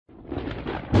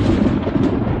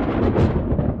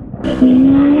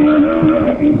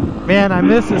Man, I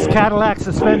miss this Cadillac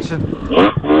suspension.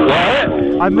 What?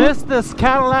 I miss this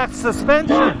Cadillac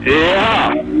suspension.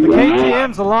 Yeah. The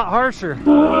KTM's a lot harsher.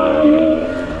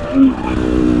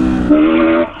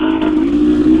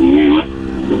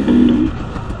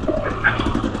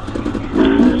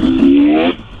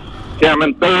 Yeah, I'm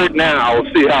in third now.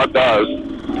 We'll see how it does.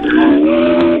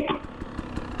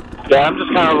 Yeah, I'm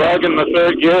just kind of lugging the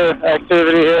third gear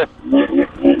activity here.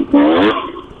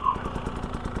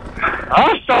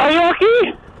 Oh,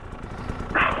 Sayaki!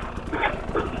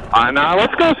 Now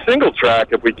let's go single track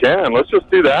if we can. Let's just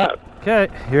do that. Okay,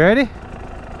 you ready?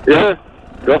 Yeah,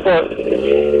 go for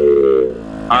it.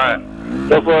 Alright,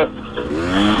 go for it.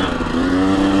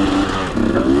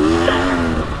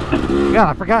 God,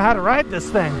 I forgot how to ride this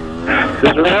thing.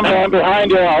 Just remember, I'm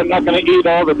behind you. I'm not going to eat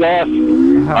all the gas.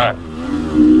 Alright.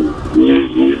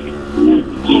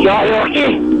 Sayaki!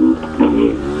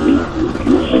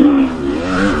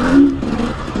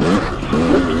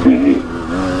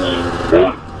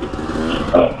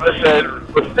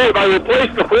 Let's see if I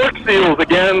replace the fork seals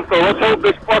again, so let's hope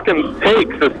this fucking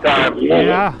takes this time.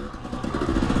 Yeah.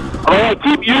 Oh, I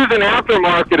keep using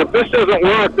aftermarket. If this doesn't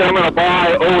work, then I'm going to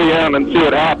buy OEM and see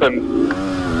what happens.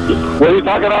 What are you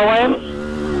talking about,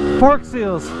 Wayne? Fork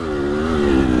seals.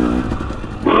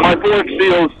 My fork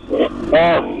seals,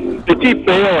 they keep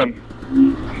failing.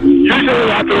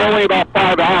 Usually after only about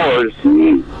 5 hours.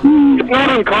 It's not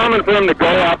uncommon for them to go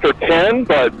after 10,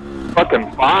 but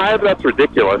fucking 5? That's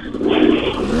ridiculous.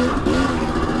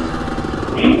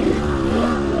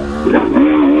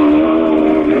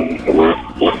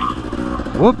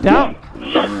 Whooped out.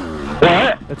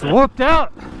 What? It's whooped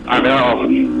out. I know.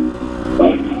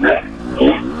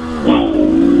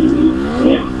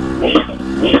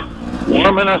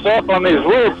 Warming us up on these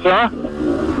whoops, huh?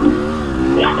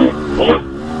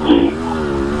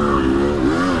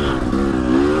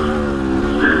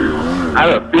 I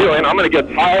have a feeling I'm going to get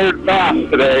tired fast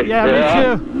today. Yeah, me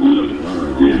too.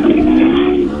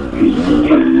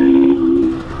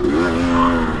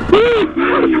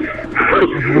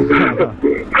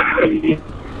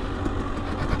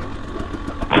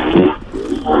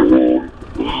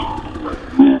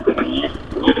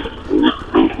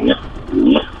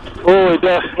 Holy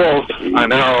dust balls. I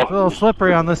know. It's a little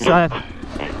slippery on this side.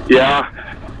 Yeah.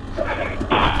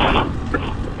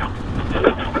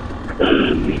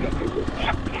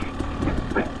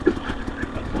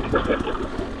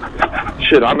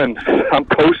 Shit, I'm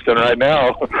coasting right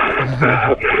now.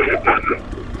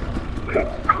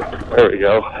 There we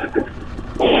go.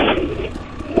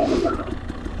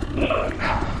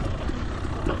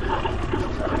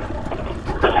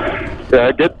 Yeah,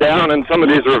 I get down in some of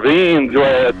these ravines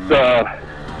where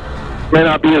it's may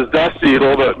not be as dusty, a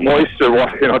little bit moisture,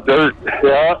 you know, dirt.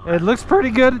 Yeah. It looks pretty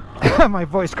good. My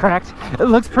voice cracked. It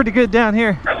looks pretty good down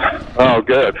here. Oh,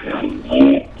 good.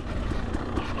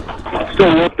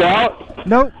 Still whooped out?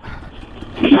 Nope.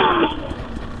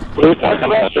 What are we talking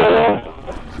about, Cheryl?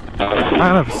 I'm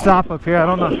gonna stop up here. I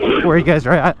don't know where you guys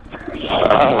are at.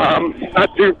 Not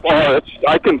too far.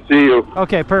 I can see you.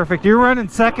 Okay, perfect. You're running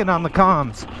second on the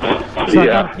comms, so I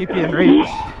gotta keep you in reach.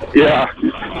 Yeah.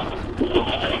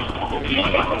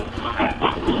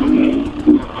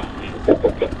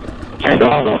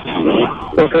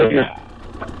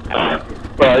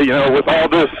 But you know, with all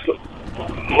this,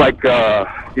 like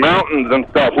mountains and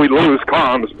stuff, we lose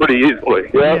comms pretty easily.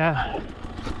 Yep. Yeah.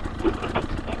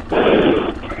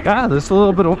 God, there's a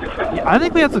little bit of... I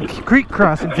think we have some creek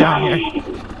crossings down here.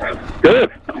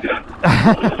 Good.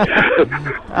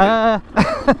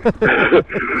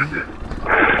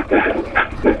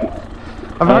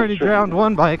 I've already drowned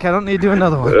one bike. I don't need to do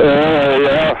another one.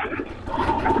 Yeah.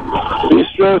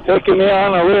 Bistro taking me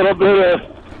on a little bit of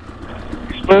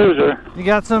exposure. You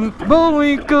got some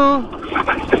bullwinkle.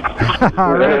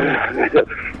 All right.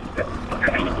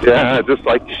 Yeah, just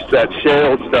like that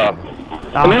shale stuff.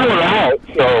 I mean, we're out,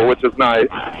 so, which is nice.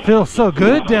 Feels so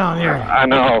good down here. I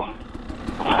know.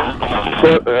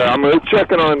 But, I'm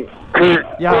checking on Kurt.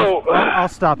 Yeah, I'll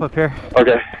stop up here.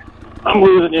 Okay. I'm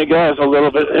losing you guys a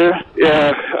little bit here.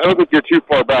 Yeah, I don't think you're too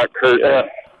far back, Kurt. Yeah.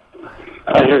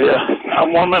 I hear you.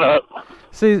 I'm warming up.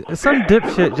 See, some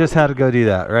dipshit just had to go do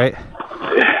that, right?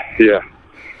 Yeah.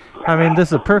 I mean, this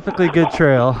is a perfectly good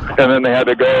trail. And then they had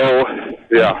to go,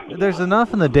 yeah. There's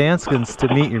enough in the Danskins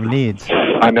to meet your needs.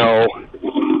 I know.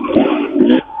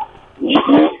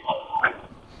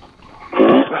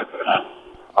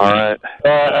 Alright.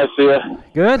 I see you.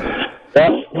 Good? Yeah.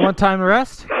 You want time to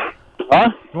rest?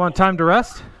 Huh? You want time to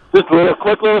rest? Just a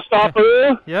quick little stop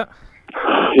here? Yep.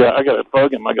 Yeah, I got a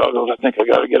bug in my goggles. I think I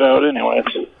got to get out anyways.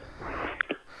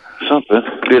 something.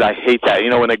 Dude, I hate that. You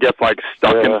know, when it gets like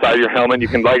stuck inside your helmet, you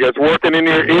can like it's working in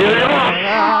your ear.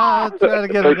 Try to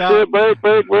get it out.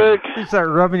 Break. You start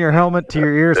rubbing your helmet to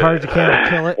your ear as hard as you can to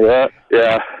kill it.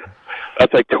 Yeah.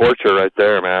 That's like torture right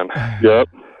there, man. Yep.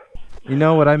 You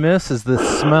know what I miss is the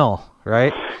smell,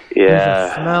 right? Yeah.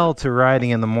 There's a smell to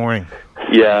riding in the morning.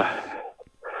 Yeah.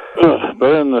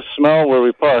 Better than the smell where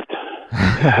we parked.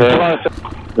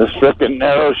 This frickin'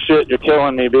 narrow shit, you're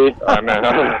killing me, B. I mean,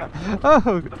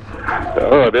 Oh,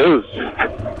 it is.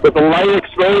 With the light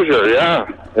exposure, yeah.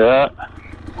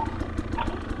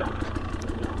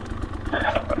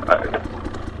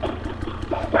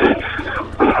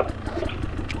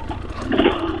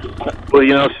 Well,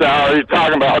 you know, Sal, you're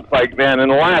talking about, like, man, in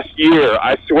the last year,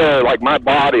 I swear, like, my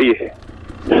body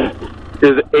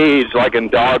is aged like in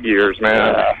dog years,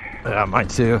 man. yeah, mine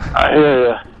too. I hear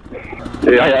ya.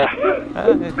 Yeah.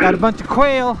 Got a bunch of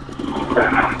quail.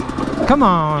 Come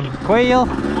on, quail.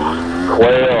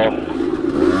 Quail.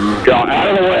 Got out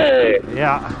of the way.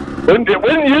 Yeah. Wasn't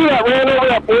you that ran over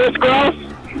that forest grouse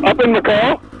up in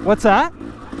McCall? What's that?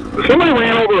 Somebody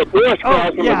ran over a forest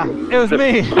grouse. Oh, yeah, it was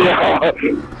me. Yeah.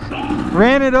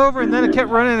 Ran it over and then it kept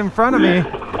running in front of me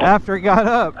after it got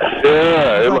up.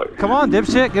 Yeah. Like, come on,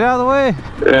 dipshit, get out of the way.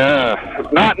 Yeah.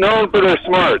 Not known for their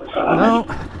smarts. No.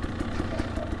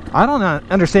 I don't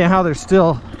understand how they're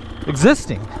still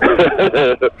existing.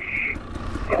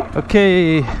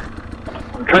 Okay.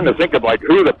 I'm trying to think of like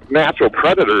who the natural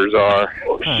predators are.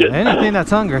 Oh, shit. Anything that's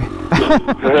hungry.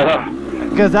 Yeah.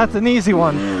 Because that's an easy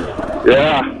one.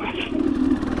 Yeah.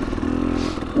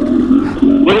 A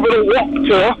little bit of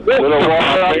water. Little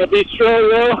water on the bistro,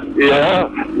 though. Yeah.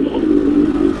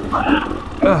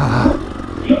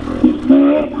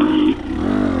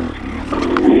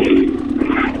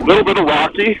 A little bit of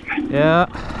rocky. Yeah.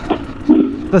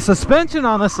 The suspension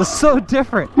on this is so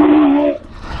different.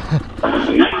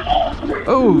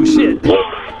 Oh, shit.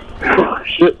 Oh,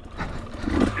 shit.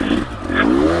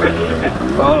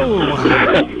 Oh.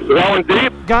 That one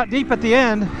deep? Got deep at the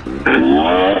end.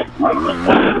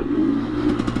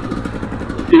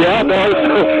 Yeah, no.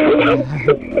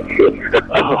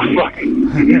 Oh, fuck.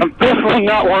 I'm definitely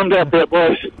not warmed up yet,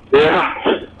 boys. Yeah.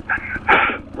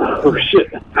 Oh, shit.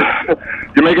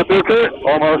 You make it through, Kurt?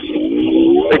 Almost.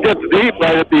 It gets deep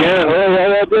right at the end. Oh, yeah,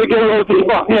 that did get a little deep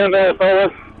on the end there,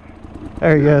 fellas.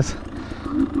 There he is.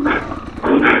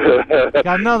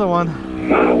 Got another one.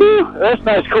 Whew, that's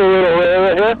nice, cool little area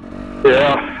right here.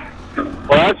 Yeah.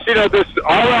 Well, that's, you know, this,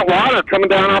 all that water coming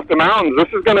down off the mountains, this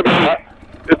is going to be,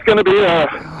 it's going to be a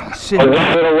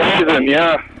little rising,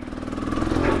 yeah.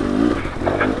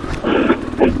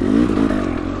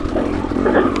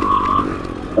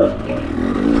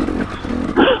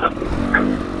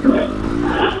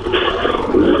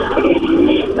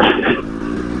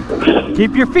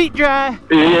 Keep your feet dry.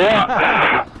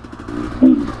 Yeah.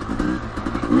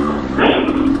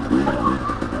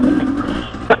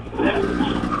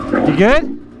 You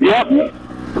good? Yep.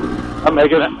 I'm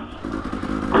making it.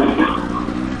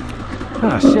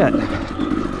 Oh, shit.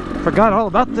 Forgot all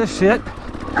about this shit.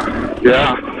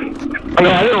 Yeah. I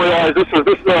mean, I didn't realize this was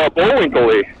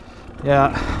Bullwinkle-y.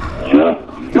 Yeah.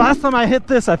 Last time I hit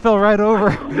this, I fell right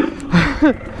over.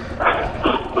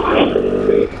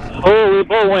 Holy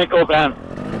Bullwinkle, Ben.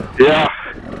 Yeah.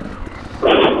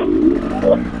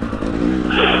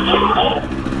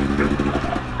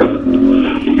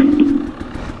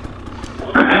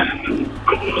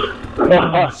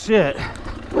 Oh, shit.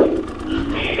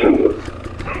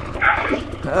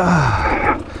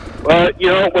 Well, you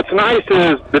know, what's nice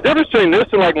is the difference between this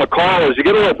and like McCall is you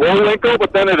get a little Bullwinkle,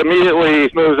 but then it immediately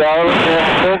smooths out a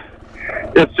little.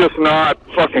 It's just not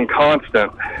fucking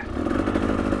constant.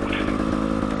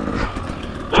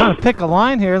 Trying to pick a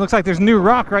line here. It looks like there's new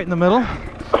rock right in the middle.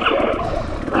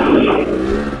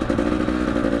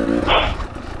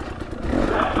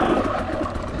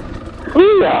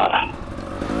 Yeah.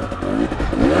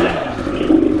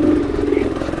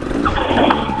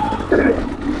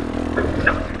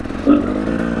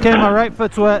 Okay, my right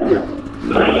foot's wet. You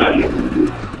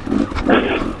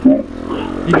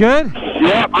good?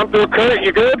 Yeah, I'm through, Kurt.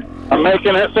 You good? I'm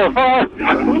making it so far. A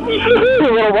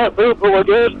little wet boot, but we're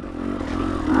good.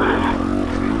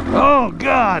 Oh,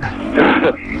 God.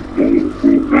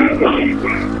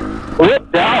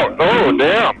 Ripped out. Oh,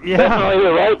 damn. Yeah. Definitely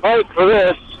the right pipe for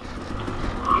this.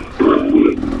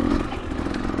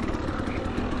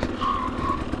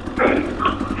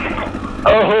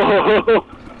 Oh.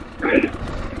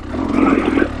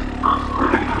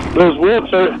 Those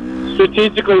whips are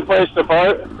strategically placed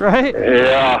apart. Right?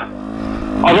 Yeah.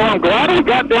 Although I'm glad we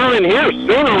got down in here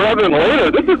sooner rather than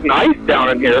later. This is nice down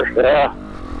in here. Yeah.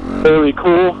 Very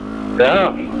cool.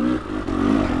 Yeah.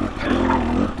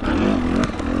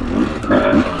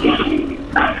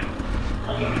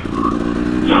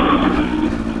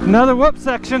 Another whoop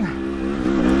section.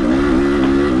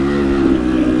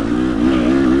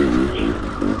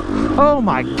 Oh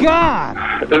my God!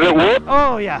 Is it whoop?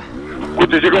 Oh yeah. What,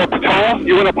 did you go tall?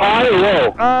 You went up high or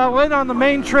low? Went on the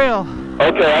main trail.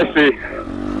 Okay, I see.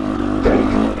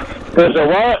 There's a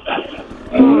what?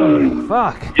 Oh,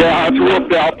 fuck. Yeah, it's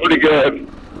whooped out pretty good.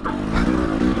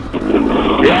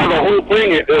 Yeah, the whole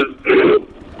thing is.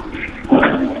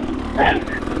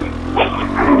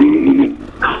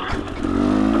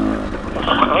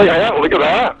 Oh yeah, look at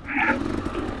that.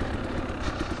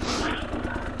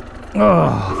 Oh,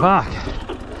 fuck.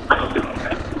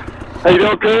 How you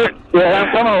doing, Kurt? Yeah, I'm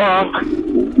coming along.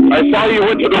 I saw you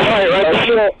went to the right,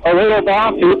 right? A little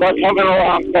bouncy, but coming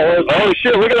along. Oh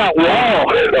shit, look at that wall.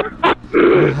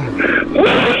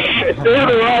 Stay to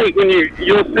the right when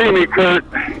you'll see me, Kurt.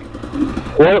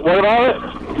 What about it?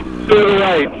 Stay to the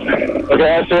right. Okay,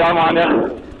 I see I'm on you.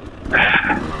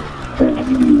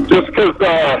 Just because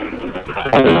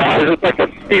it's like a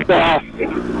steep ass.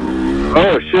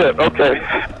 Oh shit, okay.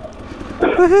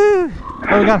 Woohoo!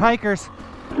 Oh, we got hikers.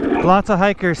 Lots of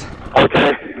hikers.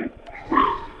 Okay.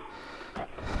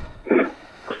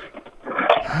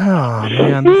 Oh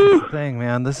man, this is the thing,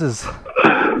 man. This is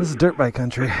dirt bike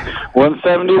country.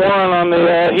 171 on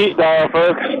the heat dial,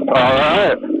 folks. All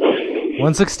right.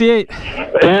 168.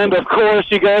 And of course,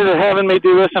 you guys are having me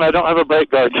do this, and I don't have a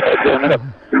brake guard. Damn it.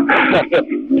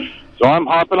 So I'm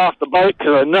hopping off the bike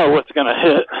because I know what's going to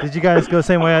hit. Did you guys go the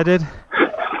same way I did?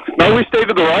 No, we stayed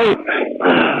to the right.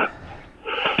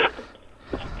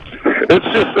 It's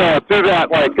just through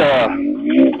that like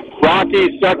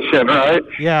rocky section, right?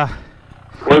 Yeah.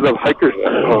 Where the hikers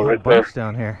are. Oh, right there.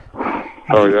 Down here.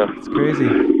 Oh yeah. It's crazy.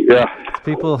 Yeah. It's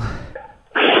people.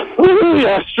 Ooh,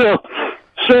 yeah, still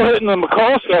hitting the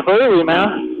McCall stuff early,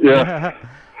 man. Yeah.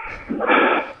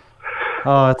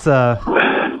 Oh,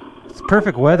 it's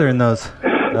perfect weather in those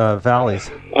valleys.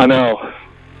 I know.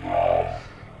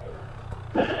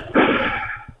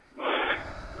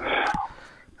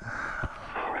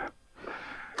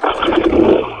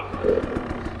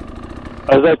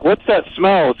 I was like, what's that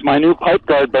smell? It's my new pipe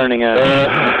guard burning out.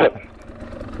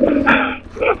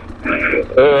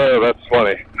 That's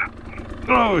funny.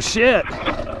 Oh shit.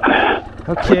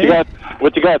 Okay.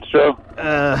 What you got, Stro?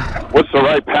 What's the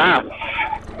right path?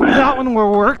 That one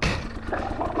will work.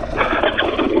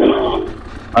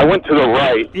 I went to the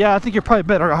right. Yeah, I think you're probably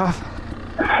better off.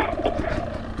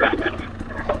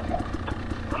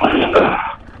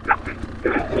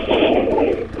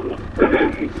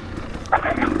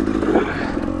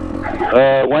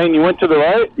 Wayne, you went to the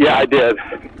right? Yeah, I did.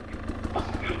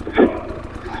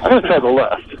 I'm going to try the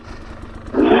left.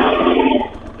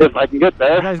 If I can get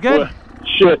there. You guys good? Well,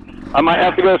 shit. I might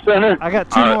have to go center. I got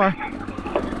two more.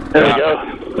 There we go.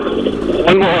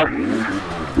 One more.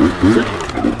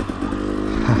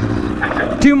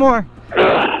 Two more.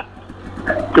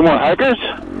 Two more hikers?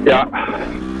 Yeah.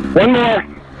 One more.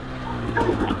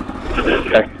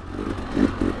 Okay.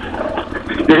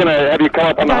 You're gonna have you come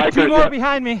up on the Got hikers two more yet?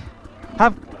 behind me.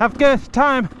 Have good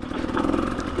time.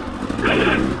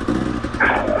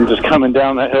 I'm just coming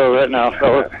down that hill right now,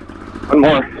 fellas. One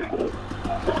more.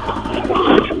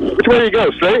 Which way do you go?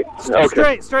 Straight?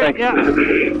 Okay. Straight, yeah.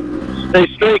 Stay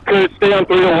straight, Kurt. Stay on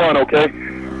 301, okay?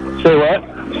 Say what?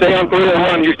 Stay on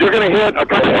 301. You're going to hit a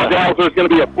couple more valves. There's going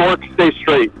to be a fork. Stay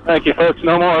straight. Thank you, folks.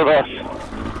 No more of us.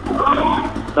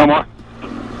 No more.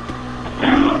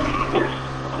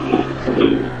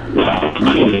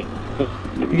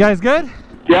 You guys good?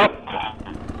 Yep.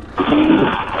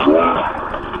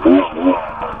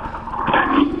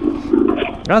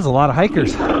 That's a lot of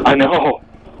hikers. I know.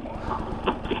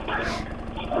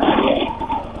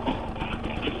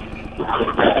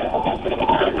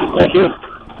 Thank you.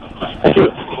 Thank you.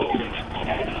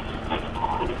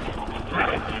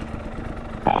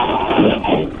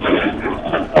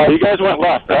 Oh, you guys went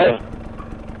left, right?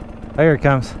 Oh, here it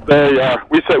comes. There you are.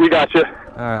 We got you.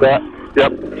 All right. Yeah.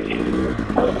 Yep.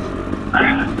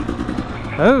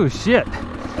 Oh shit.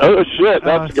 Oh shit,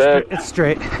 that's good. It's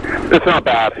straight. It's not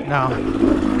bad. No.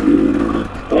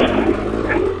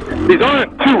 These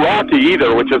aren't too rocky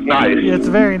either, which is nice. It's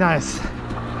very nice.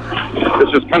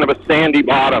 It's just kind of a sandy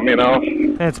bottom, you know?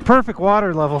 And it's perfect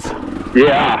water levels.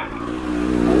 Yeah.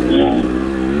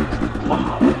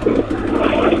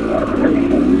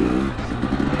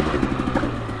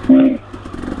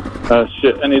 Oh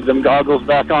shit, I need them goggles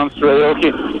back on,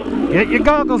 Strayoki. Get your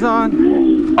goggles on.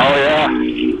 Oh yeah.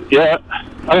 Yeah.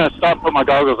 I'm gonna stop and put my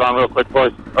goggles on real quick,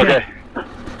 boys. Okay.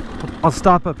 I'll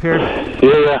stop up here.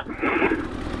 Yeah.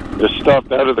 Just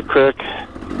stopped out of the creek.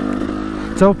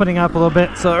 It's opening up a little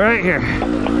bit, so right here.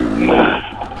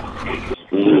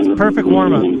 It's perfect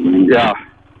warm-up. Yeah.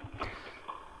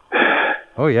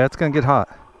 Oh yeah, it's gonna get hot.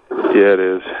 Yeah, it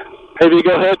is. Hey, if you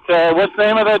go hit, what's the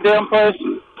name of that damn place?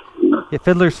 Yeah,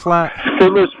 Fiddler's Flat.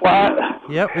 Fiddler's Flat?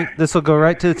 Yep, this will go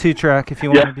right to the 2-track if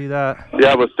you want to do that.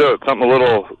 Yeah, let's do it. Something a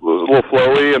little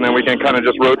flowy, and then we can kind of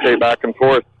just rotate back and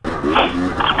forth.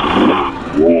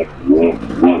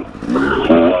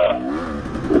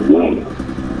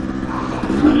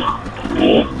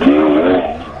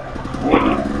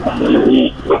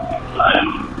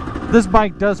 This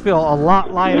bike does feel a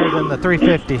lot lighter than the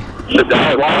 350. It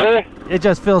does. Lighter? It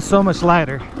just feels so much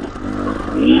lighter.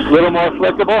 A little more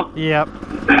flickable? Yep.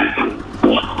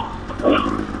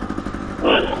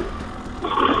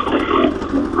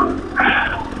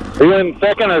 Are you in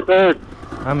second or third?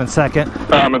 I'm in second.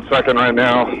 I'm in second right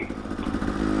now.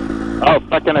 Oh,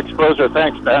 second exposure.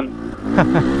 Thanks, Ben.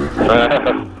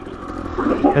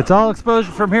 It's all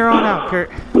exposure from here on out, Kurt.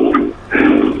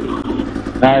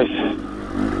 Nice.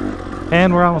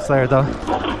 And we're almost there, though.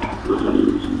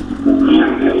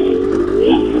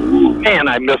 Man,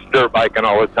 I miss dirt biking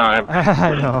all the time.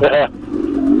 I know. Yeah.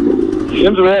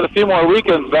 Seems we had a few more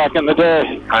weekends back in the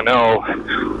day. I know.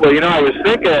 Well, you know, I was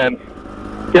thinking,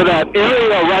 yeah, that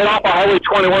area right off of Highway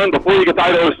 21 before you get to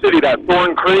Idaho City, that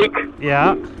Thorn Creek.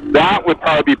 Yeah. That would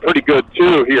probably be pretty good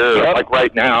too here, like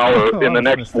right now or in the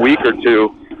next week or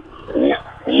two.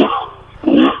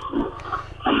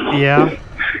 Yeah.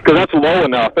 Because that's low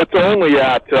enough. It's only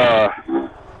at,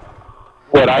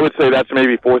 what, I would say that's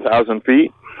maybe 4,000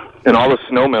 feet. And all the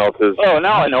snow melt is... Oh,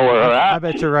 now I know where we're at. I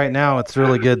bet you right now it's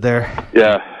really good there.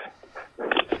 Yeah.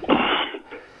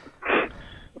 I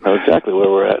know exactly where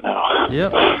we're at now.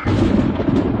 Yep.